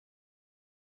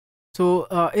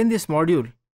In this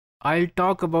module, I'll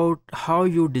talk about how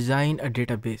you design a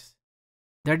database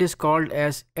that is called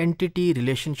as entity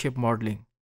relationship modeling,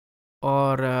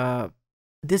 or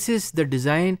this is the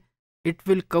design. It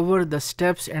will cover the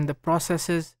steps and the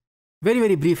processes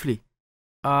very briefly,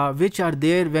 which are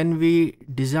there when we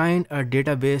design a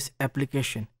database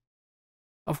application.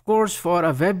 Of course, for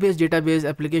a web-based database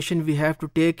application, we have to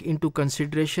take into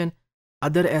consideration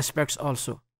other aspects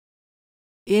also.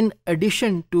 In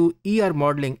addition to ER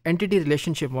modeling, entity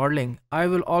relationship modeling, I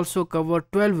will also cover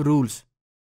 12 rules.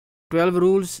 12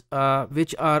 rules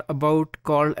which are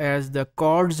called as the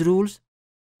CORDS rules,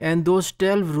 and those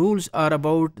 12 rules are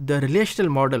about the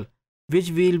relational model, which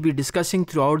we will be discussing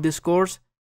throughout this course.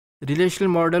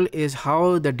 Relational model is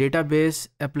how the database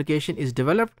application is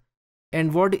developed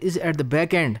and what is at the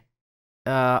back end.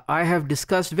 I have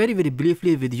discussed very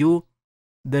briefly with you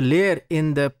the layer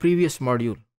in the previous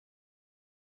module.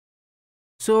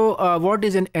 So what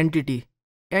is an entity?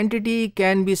 Entity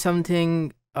can be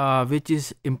something which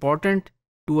is important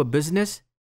to a business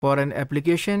for an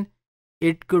application.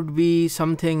 It could be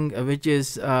something which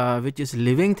is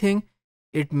living thing.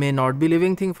 It may not be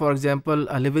living thing. For example,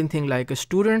 a living thing like a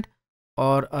student,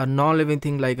 or a non-living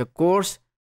thing like a course,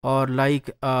 or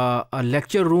like a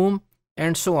lecture room,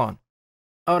 and so on,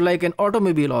 or like an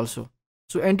automobile also.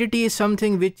 So entity is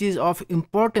something which is of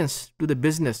importance to the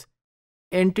business.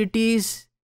 Entities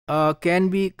can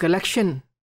be collection,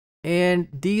 and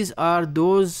these are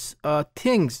those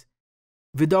things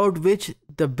without which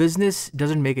the business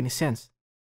doesn't make any sense.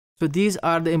 So these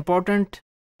are the important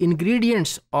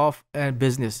ingredients of a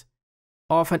business,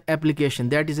 of an application,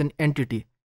 that is an entity.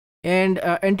 And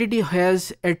entity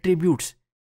has attributes.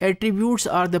 Attributes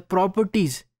are the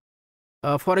properties.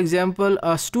 For example,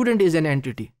 a student is an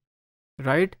entity,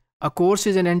 right? A course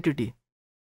is an entity.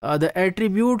 The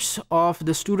attributes of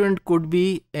the student could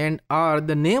be and are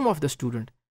the name of the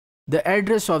student, the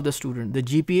address of the student, the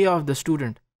GPA of the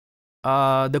student,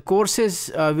 the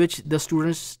courses which the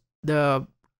students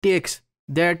takes,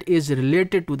 that is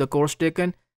related to the course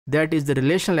taken. That is the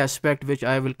relational aspect which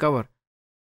I will cover.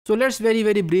 So let's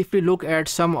very briefly look at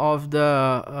some of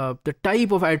the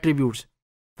type of attributes.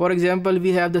 For example,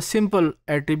 we have the simple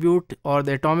attribute or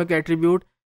the atomic attribute.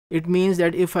 It means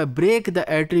that if I break the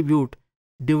attribute,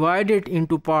 divide it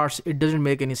into parts, it doesn't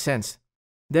make any sense.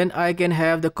 Then I can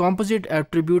have the composite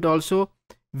attribute also,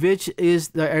 which is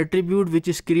the attribute which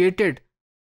is created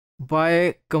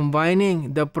by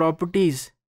combining the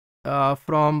properties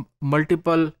from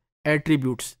multiple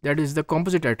attributes. That is the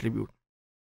composite attribute.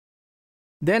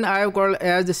 Then I have called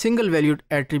as the single valued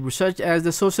attribute, such as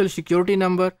the social security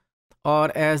number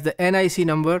or as the NIC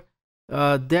number.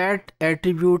 That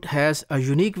attribute has a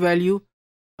unique value.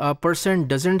 A person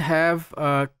doesn't have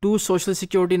two social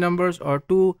security numbers or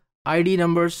two ID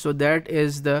numbers, so that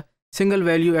is the single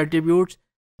value attributes.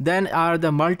 Then are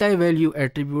the multi-value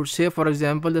attributes. Say for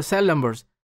example, the cell numbers.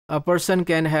 A person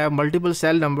can have multiple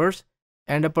cell numbers,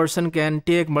 and a person can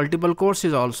take multiple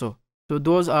courses also. So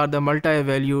those are the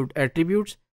multi-valued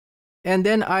attributes. And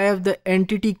then I have the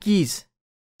entity keys,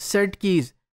 set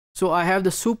keys. So I have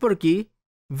the super key,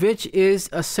 which is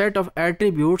a set of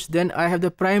attributes. Then I have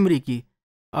the primary key.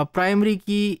 A primary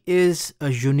key is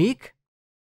unique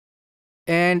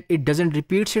and it doesn't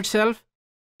repeat itself,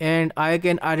 and I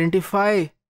can identify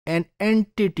an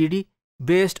entity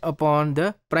based upon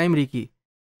the primary key.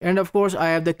 And of course I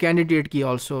have the candidate key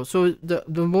also. So the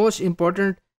most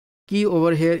important key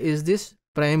over here is this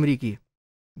primary key.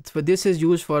 So this is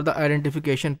used for the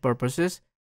identification purposes,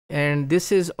 and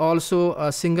this is also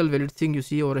a single valid thing you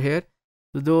see over here,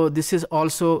 though this is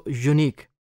also unique.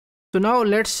 So now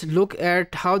let's look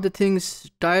at how the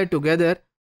things tie together,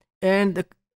 and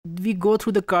we go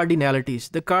through the cardinalities.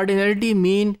 The cardinality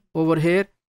mean over here,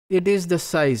 it is the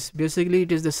size. Basically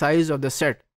it is the size of the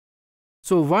set.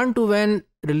 So one-to-one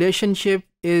relationship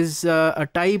is a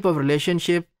type of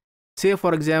relationship. Say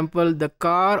for example, the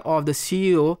car of the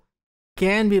CEO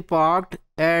can be parked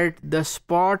at the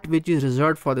spot which is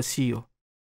reserved for the CEO.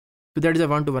 So that is a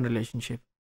one-to-one relationship.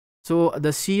 So the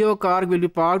CEO car will be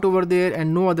parked over there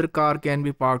and no other car can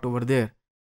be parked over there.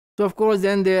 So of course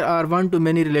then there are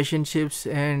one-to-many relationships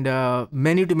and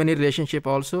many-to-many relationship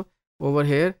also over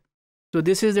here. So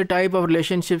this is the type of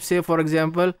relationship. Say for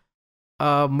example,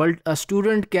 a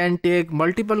student can take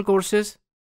multiple courses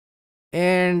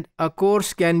and a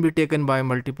course can be taken by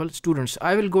multiple students.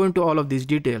 I will go into all of these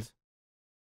details.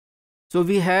 So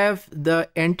we have the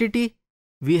entity,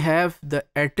 we have the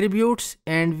attributes,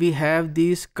 and we have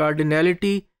these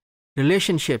cardinality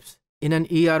relationships in an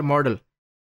ER model.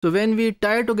 So when we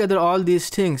tie together all these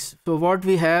things, so what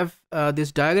we have,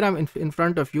 this diagram in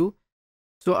front of you,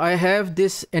 So I have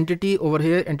this entity over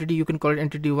here, entity, you can call it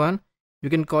entity 1, you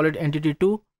can call it entity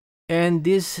 2, and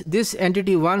this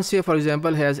entity 1, say for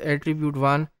example, has attribute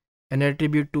 1 and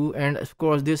attribute 2, and of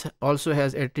course this also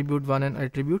has attribute 1 and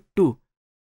attribute 2.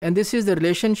 And this is the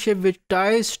relationship which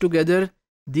ties together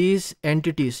these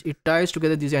entities. It ties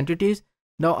together these entities.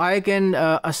 Now I can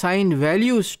assign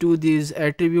values to these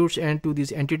attributes and to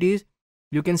these entities.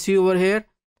 You can see over here.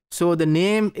 So the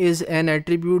name is an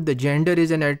attribute, the gender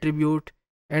is an attribute,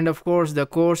 and of course the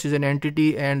course is an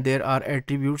entity, and there are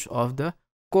attributes of the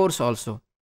course also.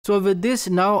 So with this,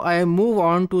 now I move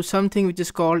on to something which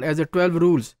is called as the 12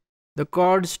 rules, the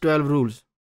CORD's 12 rules.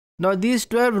 Now these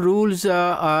 12 rules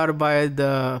are by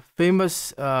the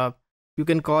famous, you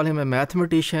can call him a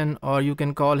mathematician, or you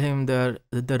can call him the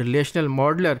relational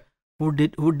modeler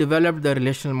who developed the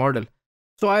relational model.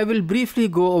 So I will briefly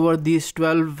go over these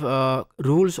 12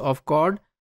 rules of CORD,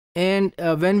 and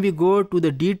when we go to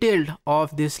the detail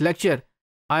of this lecture,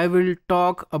 I will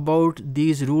talk about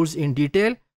these rules in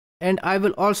detail, and I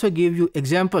will also give you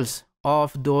examples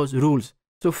of those rules.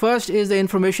 So first is the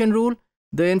information rule.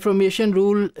 The information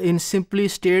rule in simply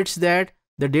states that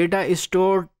the data is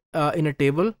stored in a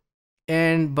table,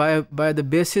 and by the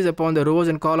basis upon the rows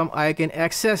and column, I can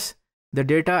access the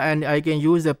data, and I can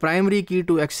use the primary key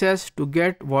to access to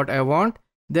get what I want.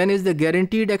 Then is the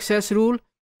guaranteed access rule.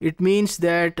 It means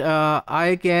that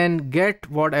I can get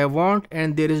what I want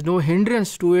and there is no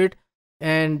hindrance to it,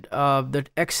 and that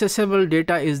accessible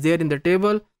data is there in the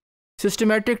table.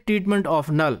 Systematic treatment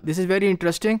of null. This is very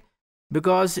interesting,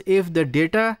 because if the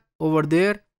data over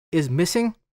there is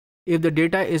missing, if the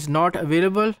data is not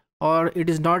available or it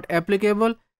is not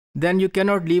applicable, then you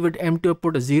cannot leave it empty or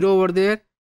put a 0 over there.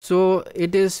 So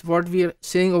it is, what we are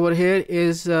saying over here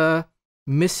is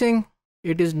missing,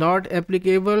 it is not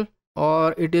applicable,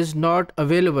 or it is not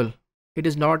available. It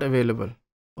is not available.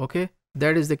 Okay,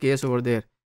 that is the case over there.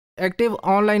 Active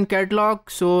online catalog.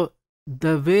 So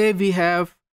the way we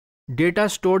have data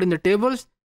stored in the tables,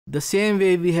 the same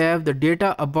way we have the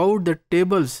data about the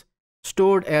tables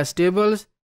stored as tables.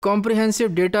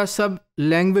 Comprehensive data sub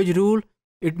language rule.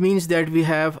 It means that we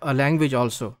have a language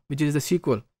also, which is the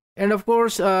SQL. And of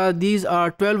course, these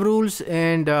are 12 rules,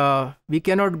 and we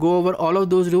cannot go over all of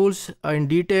those rules in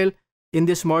detail in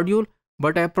this module,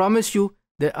 but I promise you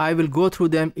that I will go through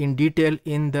them in detail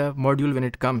in the module when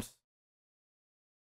it comes.